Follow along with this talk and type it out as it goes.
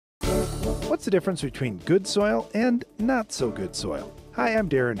What's the difference between good soil and not so good soil? Hi, I'm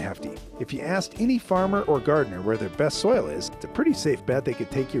Darren Hefty. If you asked any farmer or gardener where their best soil is, it's a pretty safe bet they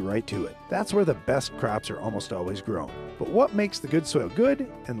could take you right to it. That's where the best crops are almost always grown. But what makes the good soil good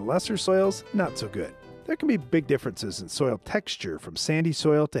and the lesser soils not so good? There can be big differences in soil texture from sandy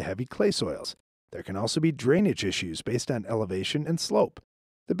soil to heavy clay soils. There can also be drainage issues based on elevation and slope.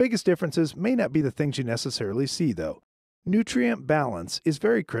 The biggest differences may not be the things you necessarily see, though. Nutrient balance is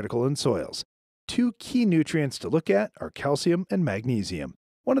very critical in soils. Two key nutrients to look at are calcium and magnesium.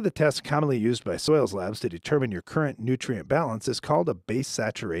 One of the tests commonly used by soils labs to determine your current nutrient balance is called a base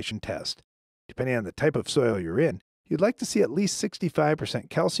saturation test. Depending on the type of soil you're in, you'd like to see at least 65%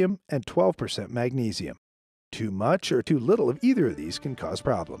 calcium and 12% magnesium. Too much or too little of either of these can cause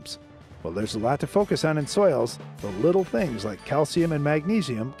problems. While there's a lot to focus on in soils, the little things like calcium and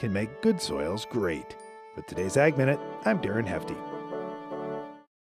magnesium can make good soils great. With today's Ag Minute, I'm Darren Hefty.